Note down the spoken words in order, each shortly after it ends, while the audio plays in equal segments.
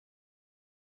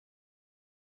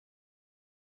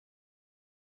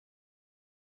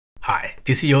Hi,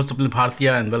 this is your host Abdul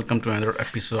Bhartia and welcome to another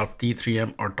episode of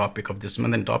T3M or topic of this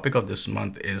month. And topic of this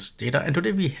month is data. And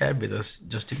today we have with us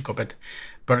Justin Cobbett,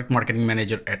 product marketing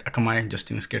manager at Akamai.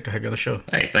 Justin, it's great to have you on the show.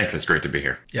 Hey, thanks. It's great to be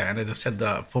here. Yeah, and as I said,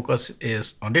 the focus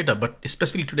is on data, but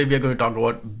specifically today we are going to talk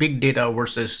about big data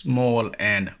versus small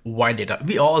and wide data.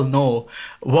 We all know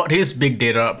what is big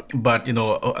data, but a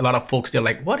lot of folks, they're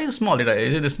like, what is small data?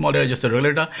 Is it small data just a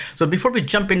regular data? So before we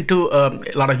jump into a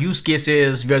lot of use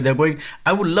cases where they're going,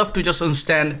 I would love to just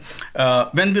understand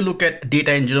when we look at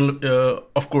data in general,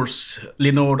 of course,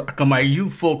 Linode, Akamai, you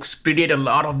folks predate a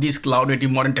lot of these cloud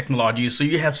native modern technologies. So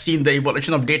you have seen the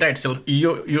evolution of data itself,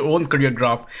 your own career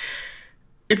graph.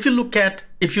 If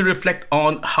you reflect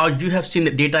on how you have seen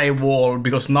the data evolve,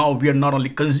 because now we are not only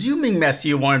consuming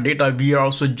massive amount of data, we are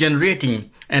also generating.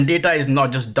 And data is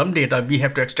not just dumb data. We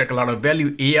have to extract a lot of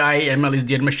value. AI, ML is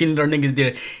there, machine learning is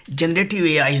there, generative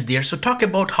AI is there. So talk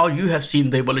about how you have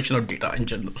seen the evolution of data in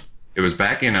general. It was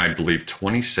back in, I believe,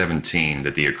 2017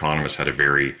 that The Economist had a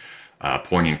very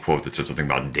poignant quote that said something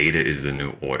about data is the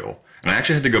new oil. And I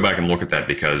actually had to go back and look at that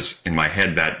because in my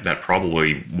head, that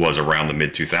probably was around the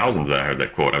mid-2000s that I heard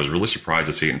that quote. I was really surprised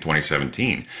to see it in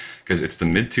 2017 because it's the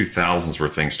mid-2000s where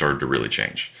things started to really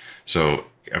change. So,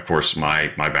 of course, my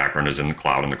background is in the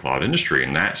cloud and the cloud industry,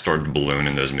 and that started to balloon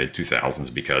in those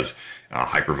mid-2000s because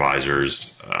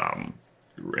hypervisors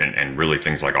and really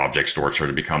things like object storage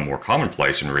started to become more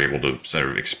commonplace, and we're able to sort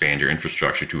of expand your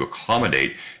infrastructure to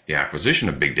accommodate the acquisition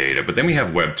of big data. But then we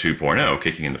have Web 2.0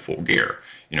 kicking into full gear.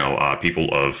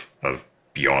 People of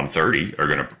beyond 30 are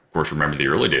going to, of course, remember the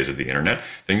early days of the internet.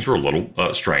 Things were a little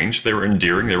strange. They were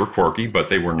endearing, they were quirky, but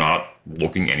they were not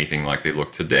looking anything like they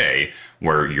look today,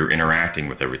 where you're interacting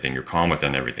with everything, you're commenting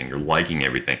on everything, you're liking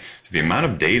everything. So the amount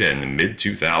of data in the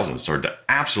mid-2000s started to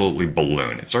absolutely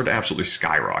balloon. It started to absolutely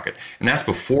skyrocket. And that's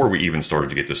before we even started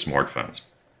to get to smartphones.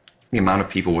 The amount of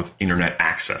people with internet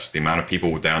access, the amount of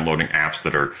people with downloading apps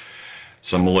that are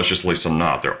some maliciously, some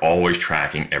not. They're always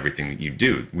tracking everything that you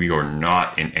do. We are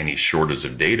not in any shortage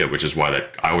of data, which is why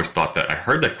I always thought that I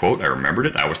heard that quote, I remembered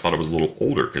it. I always thought it was a little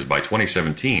older because by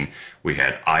 2017, we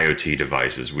had IoT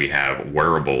devices, we have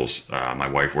wearables. My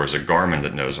wife wears a Garmin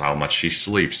that knows how much she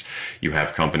sleeps. You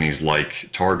have companies like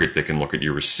Target that can look at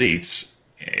your receipts,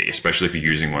 especially if you're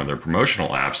using one of their promotional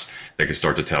apps, they can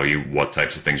start to tell you what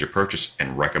types of things you purchase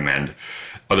and recommend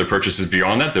other purchases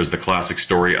beyond that. There's the classic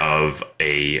story of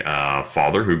a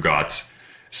father who got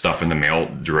stuff in the mail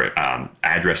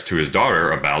addressed to his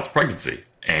daughter about pregnancy.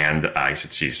 And I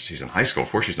said, she's in high school. Of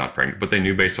course she's not pregnant. But they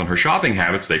knew based on her shopping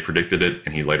habits, they predicted it.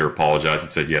 And he later apologized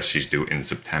and said, yes, she's due in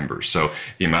September. So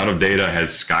the amount of data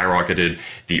has skyrocketed.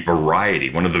 The variety,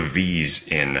 one of the V's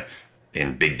in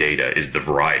big data is the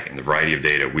variety. And the variety of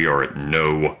data, we are at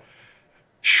no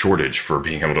shortage for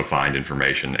being able to find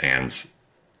information, and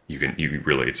you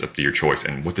really, it's up to your choice.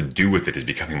 And what to do with it is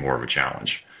becoming more of a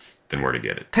challenge than where to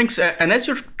get it. Thanks. And as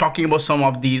you're talking about some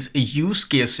of these use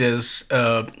cases,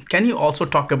 can you also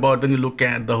talk about when you look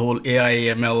at the whole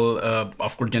AI, ML,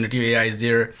 of course, generative AI is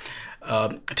there.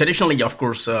 Traditionally, of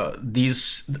course,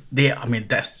 that's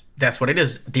what it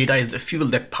is. Data is the fuel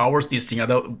that powers these things.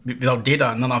 Without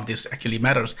data, none of this actually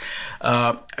matters.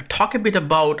 Talk a bit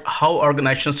about how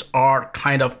organizations are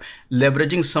kind of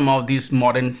leveraging some of these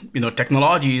modern,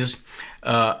 technologies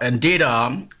and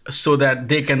data, so that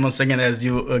they can, once again, as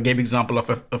you gave example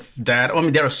of that. I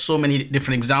mean, there are so many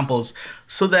different examples.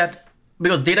 So that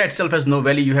because data itself has no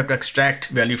value, you have to extract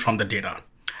value from the data.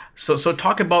 So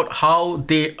talk about how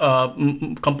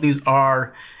companies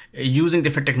are using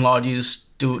different technologies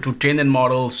to train their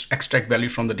models, extract value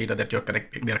from the data that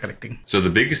they're collecting. So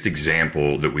the biggest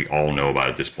example that we all know about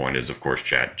at this point is, of course,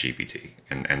 ChatGPT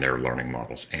and their learning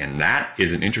models. And that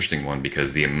is an interesting one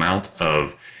because the amount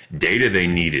of data they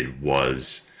needed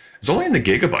was only in the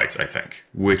gigabytes, I think,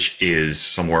 which is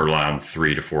somewhere around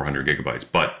 300 to 400 gigabytes.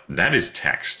 But that is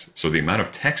text. So the amount of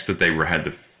text that they had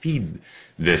to feed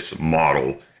this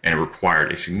model, and it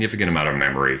required a significant amount of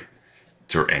memory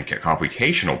and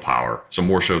computational power, so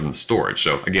more so than storage.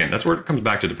 So again, that's where it comes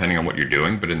back to depending on what you're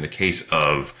doing. But in the case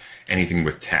of anything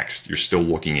with text, you're still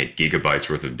looking at gigabytes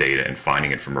worth of data and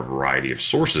finding it from a variety of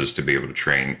sources to be able to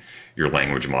train your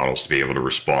language models to be able to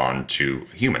respond to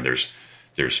human. There's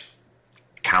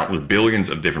countless billions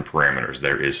of different parameters.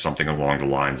 There is something along the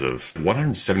lines of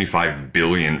 175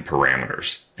 billion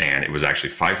parameters. And it was actually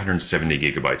 570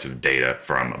 gigabytes of data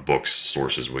from books,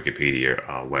 sources, Wikipedia,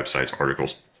 websites,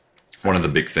 articles. One of the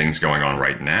big things going on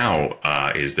right now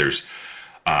is there's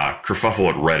kerfuffle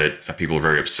at Reddit. People are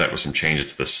very upset with some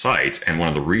changes to the site. And one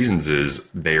of the reasons is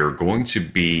they're going to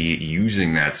be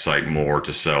using that site more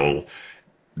to sell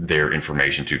their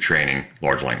information to training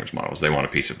large language models. They want a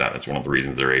piece of that. That's one of the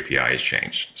reasons their API has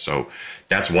changed. So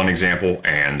that's one example.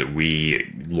 And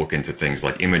we look into things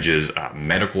like images,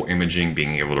 medical imaging,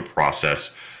 being able to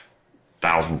process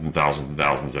thousands and thousands and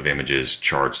thousands of images,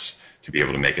 charts, to be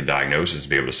able to make a diagnosis, to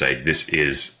be able to say this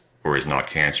is or is not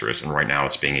cancerous. And right now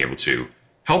it's being able to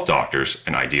help doctors,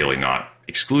 and ideally not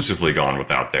exclusively gone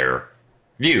without their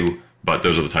view. But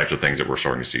those are the types of things that we're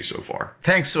starting to see so far.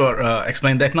 Thanks for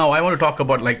explaining that. Now I want to talk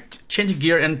about like changing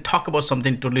gear and talk about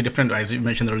something totally different, as you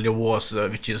mentioned earlier, was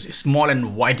which is small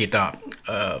and wide data.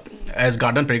 As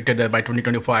Gartner predicted that by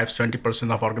 2025,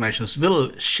 70% of organizations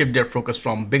will shift their focus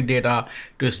from big data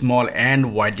to small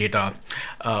and wide data.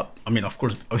 I mean, of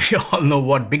course, we all know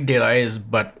what big data is,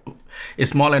 but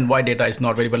small and wide data is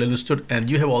not very well understood, and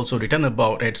you have also written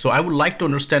about it. So I would like to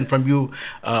understand from you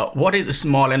what is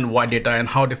small and wide data and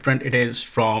how different it is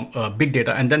from big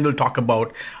data, and then we'll talk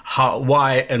about how,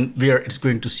 why, and where it's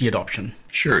going to see adoption.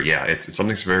 Sure, yeah, it's something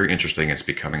that's very interesting. It's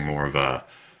becoming more of a,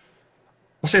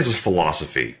 I'll say it's a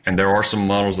philosophy, and there are some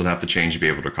models that have to change to be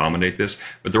able to accommodate this,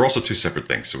 but they're also two separate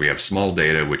things. So we have small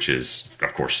data, which is,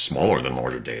 of course, smaller than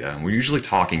larger data, and we're usually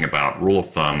talking about, rule of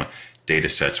thumb, data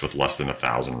sets with less than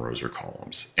 1,000 rows or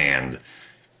columns. And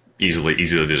easily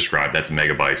to describe, that's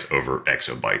megabytes over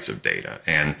exabytes of data.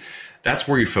 And that's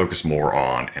where you focus more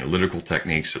on analytical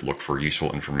techniques that look for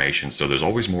useful information. So there's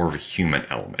always more of a human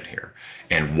element here.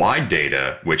 And wide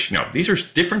data, which, you know, these are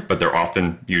different, but they're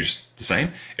often used the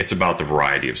same. It's about the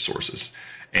variety of sources.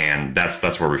 And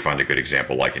that's where we find a good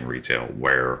example, like in retail,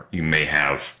 where you may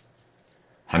have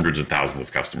hundreds of thousands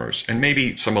of customers, and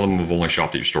maybe some of them have only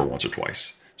shopped at your store once or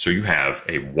twice. So you have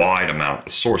a wide amount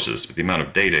of sources, but the amount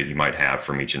of data you might have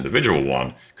from each individual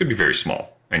one could be very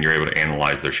small, and you're able to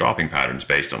analyze their shopping patterns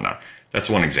based on that. That's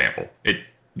one example.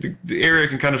 The area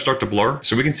can kind of start to blur.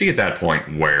 So we can see at that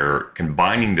point where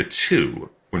combining the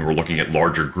two, when we're looking at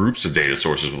larger groups of data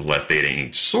sources with less data in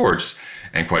each source,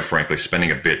 and quite frankly, spending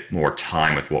a bit more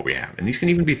time with what we have. And these can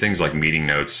even be things like meeting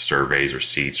notes, surveys,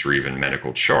 receipts, or even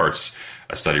medical charts.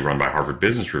 A study run by Harvard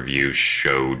Business Review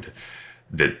showed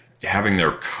that having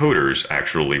their coders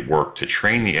actually work to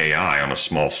train the AI on a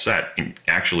small set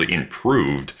actually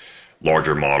improved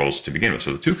larger models to begin with.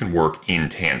 So the two can work in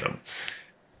tandem.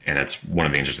 And that's one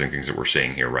of the interesting things that we're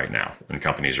seeing here right now. And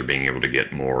companies are being able to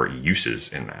get more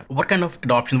uses in that. What kind of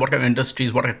adoption, what kind of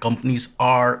industries, what kind of companies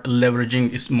are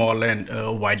leveraging small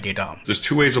and wide data? There's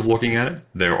two ways of looking at it.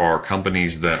 There are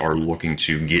companies that are looking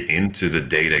to get into the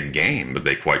data game, but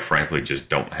they quite frankly just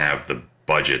don't have the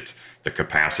budget, the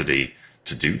capacity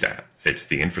to do that. It's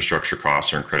the infrastructure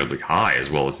costs are incredibly high,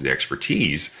 as well as the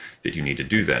expertise that you need to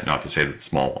do that. Not to say that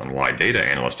small and wide data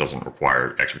analyst doesn't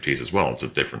require expertise as well. It's a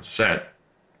different set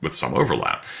with some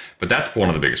overlap. But that's one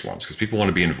of the biggest ones, because people want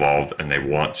to be involved and they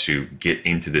want to get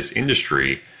into this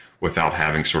industry without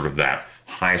having sort of that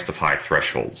highest of high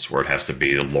thresholds, where it has to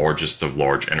be the largest of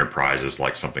large enterprises,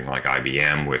 like something like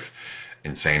IBM with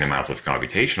insane amounts of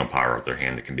computational power at their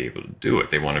hand that can be able to do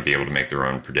it. They want to be able to make their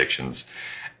own predictions.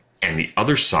 And the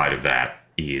other side of that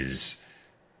is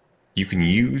you can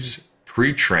use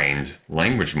pre-trained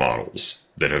language models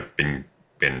that have been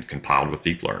compiled with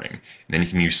deep learning. And then you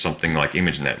can use something like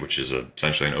ImageNet, which is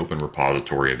essentially an open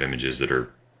repository of images that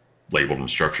are labeled and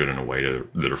structured in a way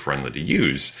that are friendly to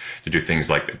use, to do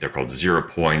things like, they're called zero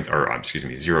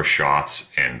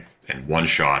shots and one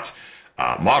shot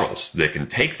models. They can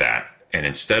take that, and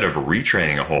instead of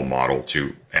retraining a whole model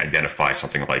to identify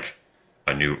something like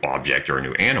a new object or a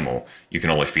new animal, you can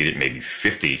only feed it maybe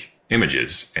 50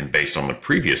 images, and based on the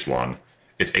previous one,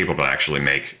 it's able to actually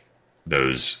make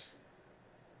those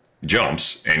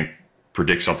jumps and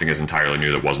predict something as entirely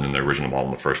new that wasn't in the original model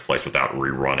in the first place without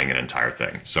rerunning an entire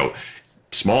thing. So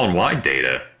small and wide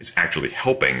data is actually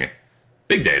helping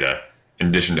big data, in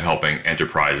addition to helping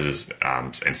enterprises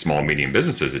and small, medium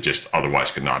businesses that just otherwise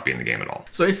could not be in the game at all.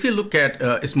 So if you look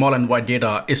at small and wide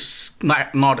data, it's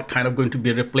not kind of going to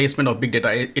be a replacement of big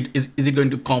data. Is it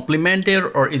going to complement it,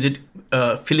 or is it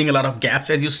filling a lot of gaps,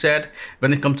 as you said,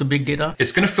 when it comes to big data?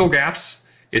 It's going to fill gaps.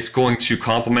 It's going to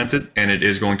complement it, and it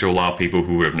is going to allow people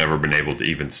who have never been able to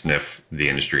even sniff the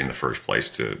industry in the first place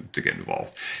to get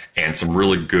involved. And some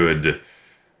really good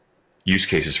use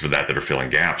cases for that are filling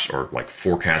gaps are like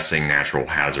forecasting natural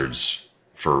hazards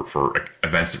for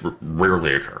events that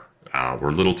rarely occur,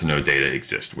 where little to no data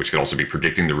exists, which could also be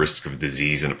predicting the risks of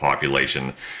disease in a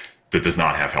population that does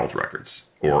not have health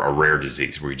records, or a rare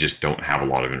disease where you just don't have a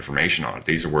lot of information on it.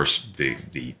 These are where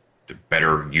the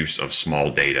better use of small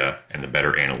data and the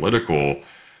better analytical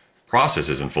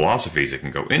processes and philosophies that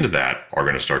can go into that are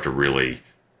going to start to really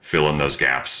fill in those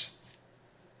gaps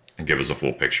and give us a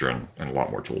full picture and a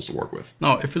lot more tools to work with.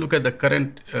 Now, if you look at the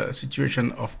current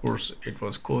situation, of course, it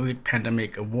was COVID,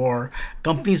 pandemic, a war.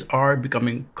 Companies are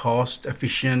becoming cost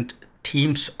efficient.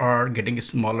 Teams are getting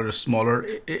smaller and smaller.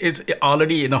 It's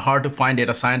already hard to find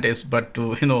data scientists, but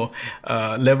to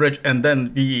leverage. And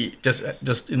then we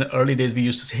just in the early days we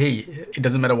used to say, hey, it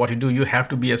doesn't matter what you do, you have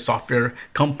to be a software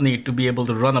company to be able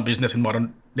to run a business in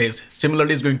modern days.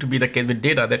 Similarly, is going to be the case with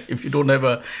data, that if you don't have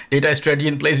a data strategy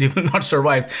in place, you will not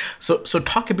survive. So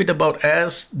talk a bit about,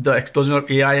 as the explosion of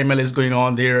AI ML is going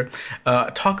on there,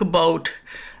 talk about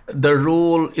the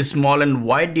role small and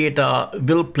wide data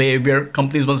will play, where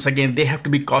companies, once again, they have to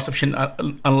be cost efficient.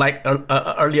 Unlike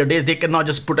earlier days, they cannot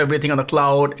just put everything on the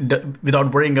cloud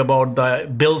without worrying about the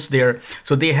bills there.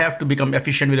 So they have to become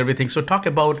efficient with everything. So talk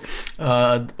about,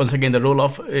 once again, the role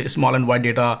of small and wide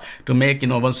data to make,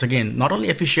 once again, not only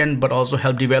efficient, but also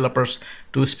help developers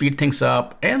to speed things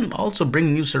up and also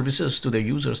bring new services to their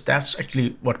users. That's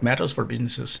actually what matters for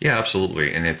businesses. Yeah,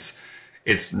 absolutely. And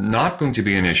it's not going to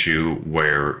be an issue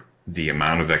where the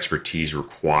amount of expertise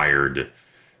required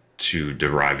to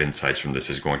derive insights from this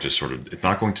is going to it's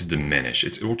not going to diminish.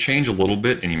 It will change a little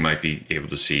bit, and you might be able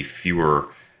to see fewer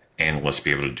analysts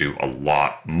be able to do a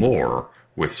lot more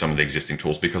with some of the existing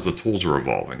tools because the tools are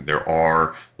evolving. There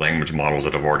are language models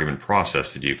that have already been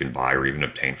processed that you can buy or even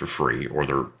obtain for free, or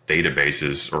there are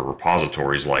databases or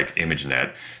repositories like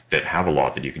ImageNet that have a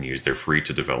lot that you can use. They're free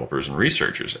to developers and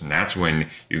researchers. And that's when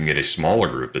you can get a smaller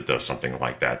group that does something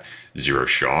like that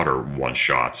zero-shot or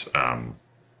one-shot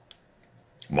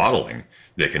modeling.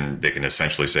 They can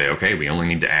essentially say, okay, we only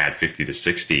need to add 50 to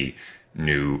 60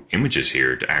 new images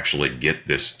here to actually get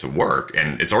this to work,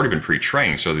 and it's already been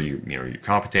pre-trained, so that your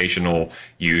computational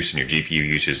use and your GPU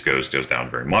usage goes down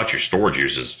very much. Your storage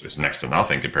use is next to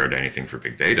nothing compared to anything for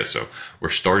big data. So we're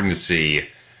starting to see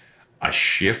a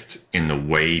shift in the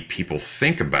way people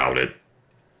think about it,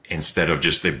 instead of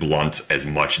just a blunt as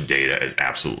much data as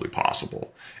absolutely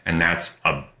possible. And that's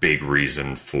a big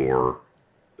reason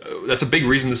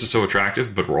this is so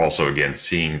attractive, but we're also, again,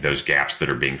 seeing those gaps that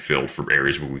are being filled for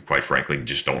areas where we, quite frankly,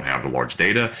 just don't have the large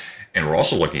data. And we're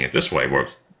also looking at this way, where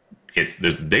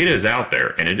the data is out there,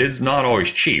 and it is not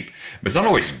always cheap, but it's not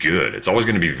always good. It's always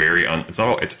going to be it's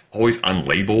always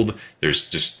unlabeled. There's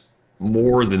just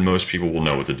more than most people will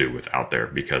know what to do with out there,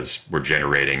 because we're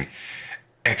generating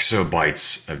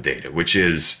exabytes of data, which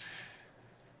is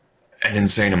an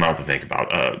insane amount to think about.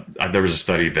 There was a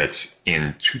study that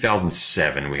in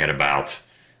 2007, we had about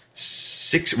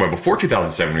before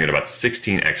 2007, we had about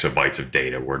 16 exabytes of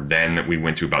data, where then we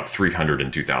went to about 300 in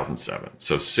 2007.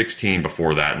 So 16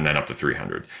 before that, and then up to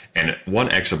 300. And 1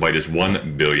 exabyte is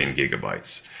 1 billion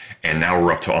gigabytes. And now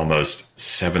we're up to almost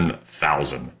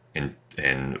 7,000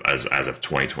 as of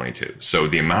 2022. So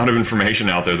the amount of information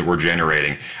out there that we're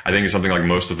generating, I think, is something like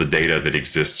most of the data that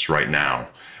exists right now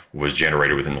was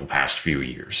generated within the past few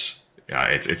years.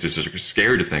 It's just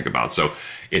scary to think about. So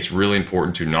it's really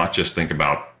important to not just think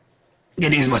about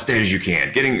getting as much data as you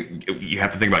can. You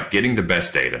have to think about getting the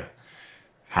best data,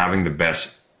 having the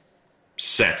best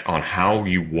set on how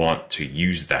you want to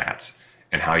use that,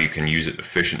 and how you can use it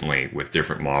efficiently with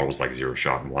different models like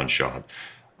zero-shot and one-shot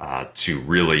to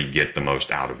really get the most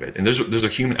out of it. And there's a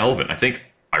human element.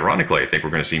 Ironically, I think we're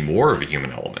going to see more of a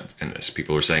human element in this.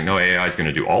 People are saying, no, AI is going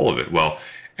to do all of it. Well,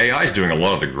 AI is doing a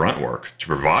lot of the grunt work to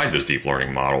provide those deep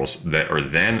learning models that are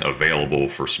then available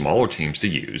for smaller teams to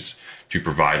use, to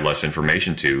provide less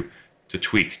information to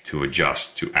tweak, to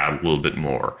adjust, to add a little bit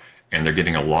more. And they're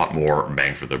getting a lot more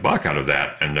bang for their buck out of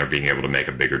that, and they're being able to make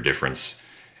a bigger difference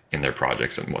in their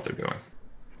projects and what they're doing.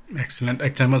 Excellent.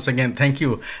 Once again, thank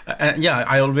you.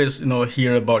 I always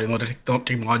hear about the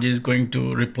technology is going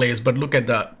to replace, but look at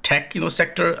the tech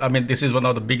sector. I mean, this is one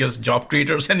of the biggest job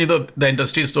creators, and the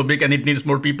industry is so big and it needs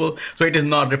more people. So it is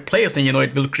not replacing.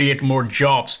 It will create more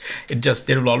jobs.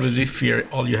 There will always be fear.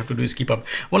 All you have to do is keep up.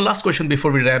 One last question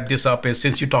before we wrap this up is,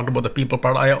 since you talked about the people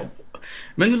part,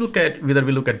 when we look at whether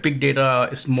we look at big data,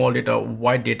 small data,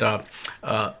 wide data,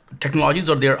 technologies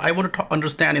are there. I want to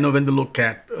understand, when we look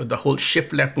at the whole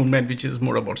shift left movement, which is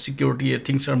more about security,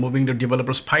 things are moving to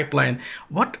developers' pipeline.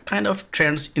 What kind of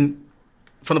trends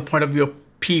from the point of view of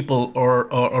people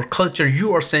or culture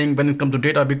you are saying when it comes to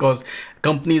data? Because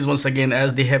companies, once again,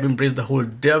 as they have embraced the whole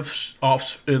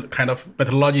DevOps kind of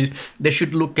methodologies, they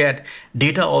should look at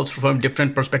data also from a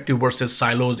different perspective versus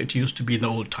silos it used to be in the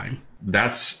old time.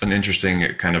 That's an interesting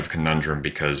kind of conundrum,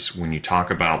 because when you talk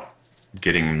about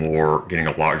getting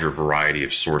a larger variety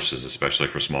of sources, especially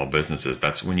for small businesses,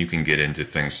 that's when you can get into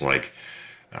things like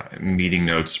meeting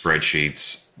notes,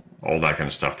 spreadsheets, all that kind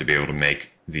of stuff to be able to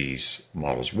make these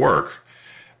models work.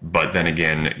 But then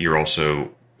again, you're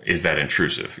also is that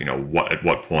intrusive? At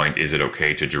what point is it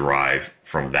okay to derive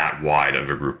from that wide of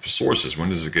a group of sources? When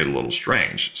does it get a little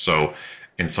strange? So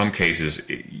in some cases,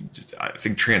 I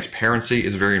think transparency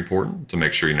is very important to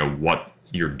make sure you know what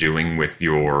you're doing with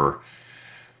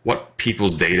what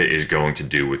people's data is going to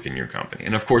do within your company.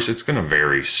 And of course, it's going to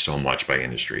vary so much by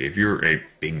industry. If you're a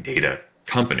big data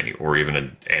company or even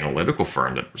an analytical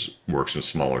firm that works with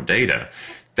smaller data,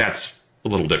 that's a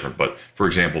little different. But for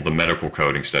example, the medical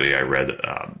coding study I read,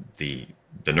 the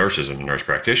nurses and the nurse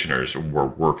practitioners were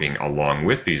working along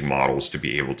with these models to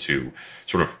be able to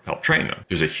sort of help train them.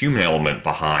 There's a human element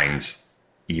behind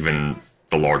even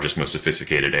the largest, most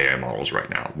sophisticated AI models right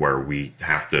now, where we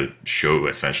have to show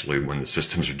essentially when the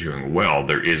systems are doing well.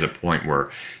 There is a point where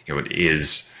it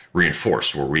is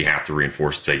reinforced, where we have to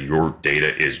reinforce and say your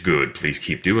data is good, please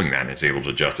keep doing that, and it's able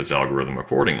to adjust its algorithm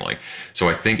accordingly. So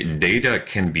I think data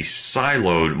can be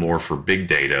siloed more for big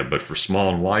data, but for small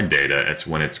and wide data, it's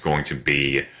when it's going to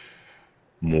be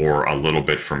more a little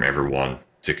bit from everyone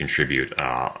to contribute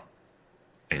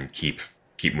and keep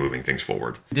moving things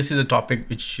forward. This is a topic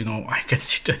which I can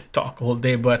sit and talk all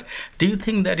day. But do you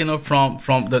think that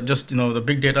from the just the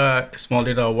big data, small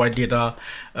data, wide data,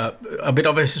 a bit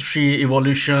of a history,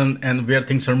 evolution, and where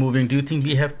things are moving? Do you think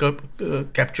we have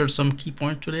captured some key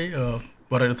points today?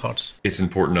 What are your thoughts? It's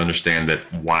important to understand that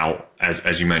while,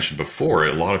 as you mentioned before,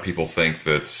 a lot of people think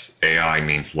that AI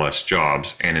means less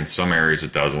jobs, and in some areas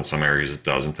it does, in some areas it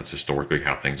doesn't. That's historically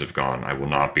how things have gone. I will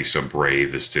not be so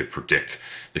brave as to predict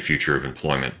the future of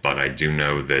employment, but I do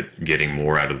know that getting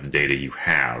more out of the data you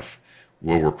have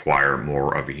will require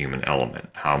more of a human element.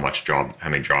 How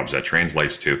many jobs that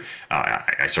translates to,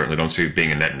 I certainly don't see it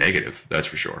being a net negative, that's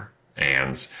for sure.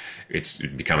 And it's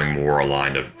becoming more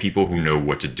aligned of people who know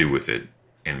what to do with it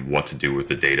and what to do with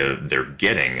the data they're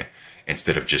getting,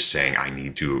 instead of just saying, I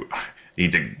need to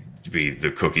be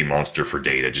the cookie monster for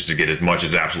data, just to get as much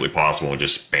as absolutely possible and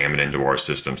just spam it into our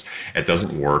systems. It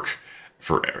doesn't work.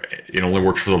 It only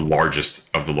works for the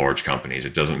largest of the large companies.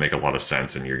 It doesn't make a lot of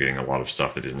sense, and you're getting a lot of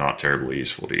stuff that is not terribly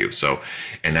useful to you. So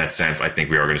in that sense, I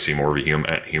think we are going to see more of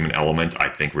a human element. I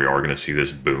think we are going to see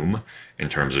this boom in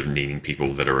terms of needing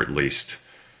people that are at least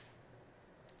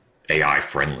AI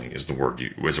friendly is the word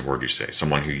you say.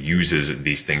 Someone who uses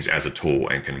these things as a tool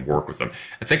and can work with them.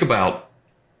 I think about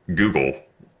Google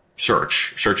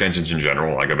search engines in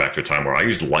general. I go back to a time where I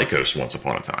used Lycos once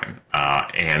upon a time,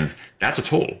 and that's a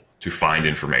tool to find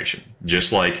information.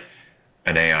 Just like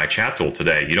an AI chat tool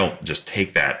today, you don't just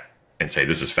take that and say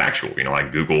this is factual. I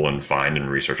Google and find and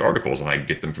research articles, and I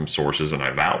get them from sources and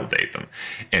I validate them.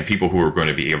 And people who are going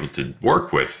to be able to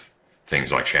work with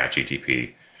things like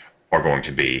ChatGPT are going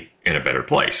to be in a better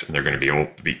place, and they're going to be able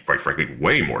to be, quite frankly,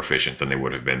 way more efficient than they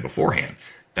would have been beforehand.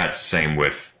 That's the same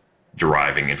with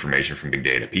deriving information from big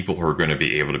data. People who are going to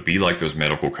be able to be like those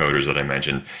medical coders that I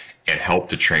mentioned and help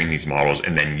to train these models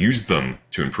and then use them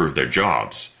to improve their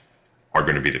jobs are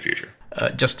going to be the future.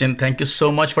 Justin, thank you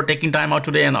so much for taking time out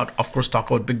today, and of course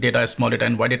talk about big data, small data,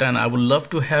 and wide data. And I would love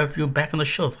to have you back on the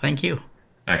show. Thank you.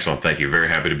 Excellent. Thank you. Very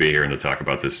happy to be here and to talk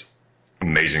about this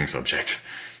amazing subject.